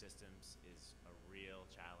administrative systems is a real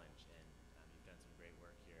challenge, and you've done some great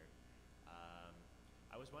work here.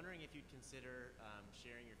 I was wondering if you'd consider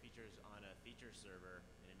sharing your features on a feature server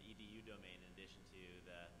in an EDU domain in addition to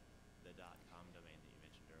the .com domain that you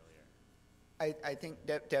mentioned earlier. I think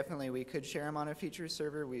definitely we could share them on a feature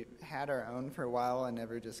server. We had our own for a while and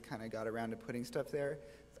never just kind of got around to putting stuff there.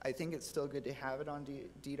 I think it's still good to have it on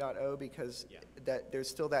D.O because there's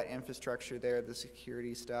still that infrastructure there, the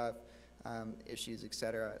security stuff, issues,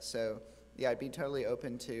 etc. So yeah, I'd be totally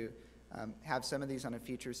open to have some of these on a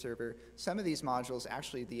feature server. Some of these modules,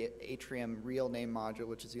 actually the Atrium real name module,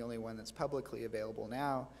 which is the only one that's publicly available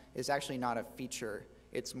now, is actually not a feature.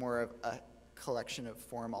 It's more of a collection of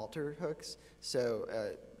form alter hooks. So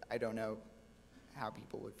I don't know how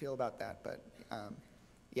people would feel about that, but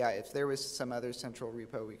yeah, if there was some other central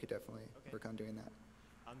repo, we could definitely work on doing that.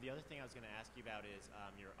 The other thing I was going to ask you about is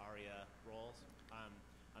your ARIA roles.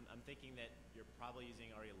 I'm thinking that you're probably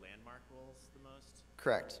using ARIA landmark roles the most.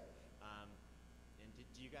 Correct. And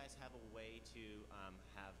do you guys have a way to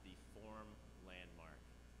have the form landmark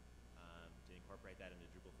to incorporate that into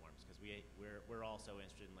Drupal forms? Because we're also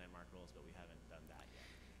interested in landmark roles, but we haven't done that yet.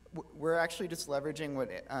 We're actually just leveraging what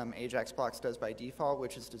Ajax Blocks does by default,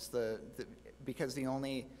 which is just because the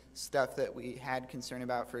only stuff that we had concern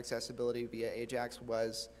about for accessibility via Ajax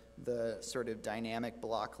was the sort of dynamic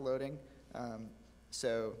block loading.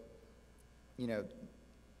 So, you know,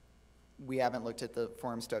 we haven't looked at the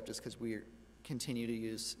form stuff just because we continue to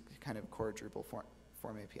use kind of core Drupal form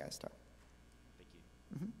API stuff. Thank you.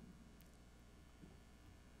 Mm-hmm.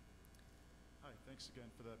 Hi, thanks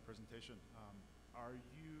again for that presentation. Are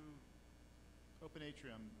you, Open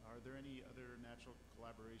Atrium, are there any other natural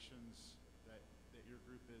collaborations that your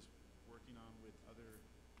group is working on with other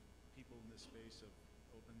people in this space of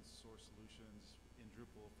open source solutions in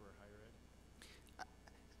Drupal for higher ed?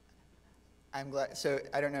 I'm glad. So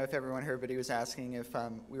I don't know if everyone heard, but he was asking if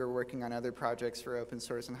we were working on other projects for open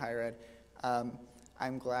source and higher ed.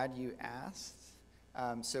 I'm glad you asked.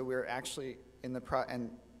 So we're actually in the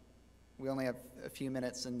and we only have a few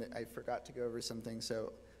minutes, and I forgot to go over something.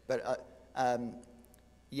 So, but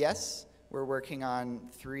yes, we're working on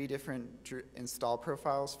 3 different install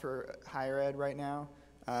profiles for higher ed right now.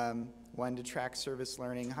 One to track service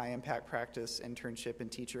learning, high impact practice, internship,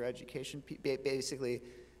 and teacher education. Basically,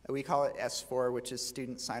 we call it S4, which is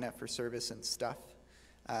student sign up for service and stuff.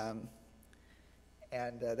 And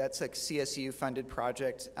that's a CSU funded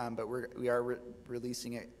project, but we are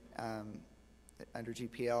releasing it under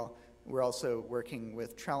GPL. We're also working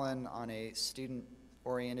with Trellin on a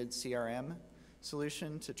student-oriented CRM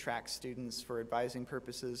solution to track students for advising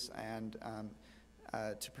purposes and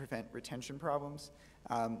to prevent retention problems.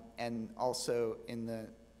 And also in the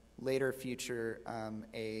later future,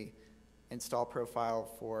 a install profile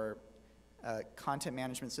for a content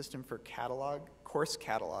management system for course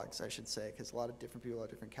catalogs, I should say, because a lot of different people have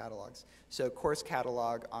different catalogs. So course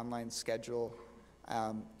catalog, online schedule,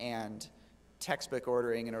 and textbook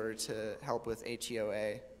ordering in order to help with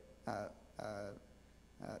HEOA,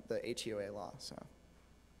 the HEOA law. So,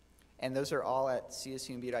 and those are all at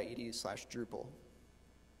csumb.edu/Drupal.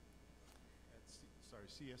 Sorry,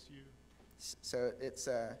 CSU? So it's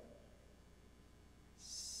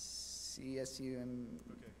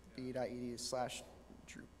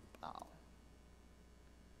csumb.edu/Drupal.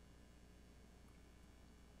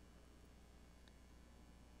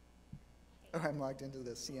 Oh, I'm logged into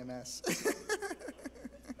the CMS.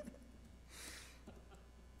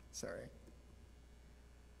 Sorry.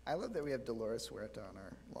 I love that we have Dolores Huerta on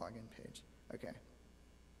our login page. Okay.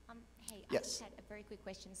 Hey, Yes. I just had a very quick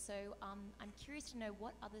question. So I'm curious to know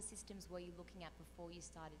what other systems were you looking at before you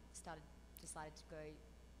decided to go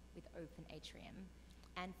with Open Atrium?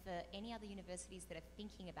 And for any other universities that are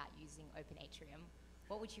thinking about using Open Atrium,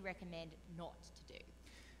 what would you recommend not to do?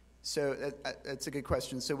 So that's a good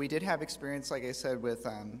question. So we did have experience, like I said, with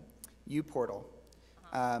uPortal,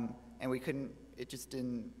 and we couldn't. It just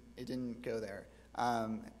didn't go there.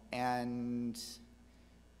 And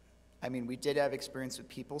I mean, we did have experience with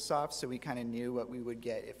PeopleSoft, so we kind of knew what we would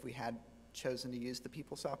get if we had chosen to use the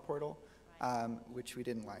PeopleSoft portal, which we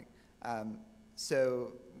didn't like.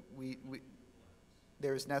 So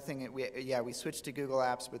there was nothing. We switched to Google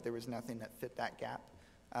Apps, but there was nothing that fit that gap.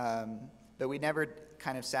 but we never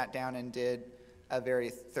kind of sat down and did a very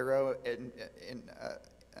thorough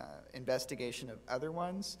investigation of other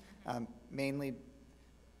ones, mainly,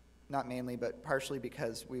 not mainly, but partially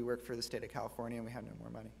because we work for the state of California and we have no more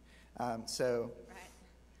money. So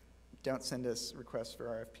don't send us requests for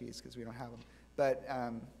RFPs because we don't have them. But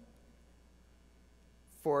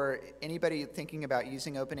for anybody thinking about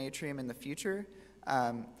using Open Atrium in the future,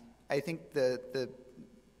 I think the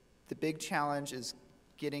big challenge is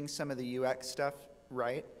getting some of the UX stuff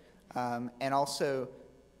right. And also,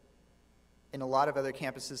 in a lot of other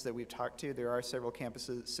campuses that we've talked to, there are several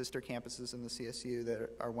campuses, sister campuses in the CSU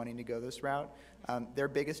that are wanting to go this route. Their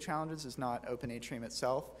biggest challenges is not Open Atrium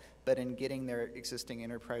itself, but in getting their existing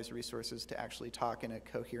enterprise resources to actually talk in a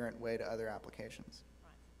coherent way to other applications.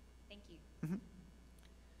 Right. Thank you. Mm-hmm.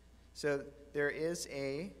 So there is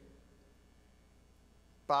a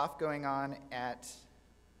BOF going on at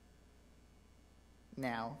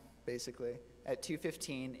now, basically, at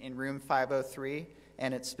 2:15 in room 503,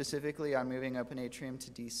 and it's specifically on moving Open Atrium to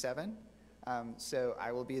D7. So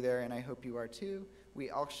I will be there, and I hope you are too. We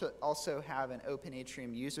also have an Open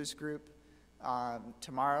Atrium users group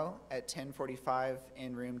tomorrow at 10:45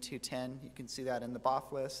 in room 210. You can see that in the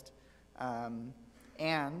BOF list.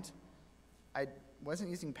 And I wasn't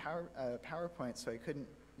using PowerPoint, so I couldn't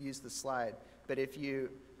use the slide. But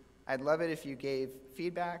I'd love it if you gave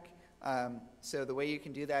feedback. So the way you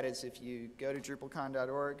can do that is if you go to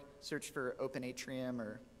DrupalCon.org, search for Open Atrium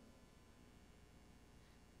or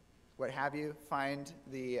what have you, find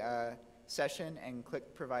the session and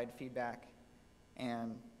click Provide Feedback,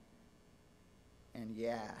 and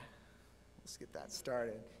yeah, let's get that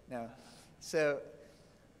started. No, so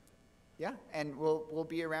yeah, and we'll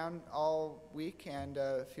be around all week, and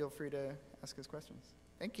feel free to ask us questions.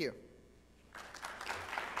 Thank you.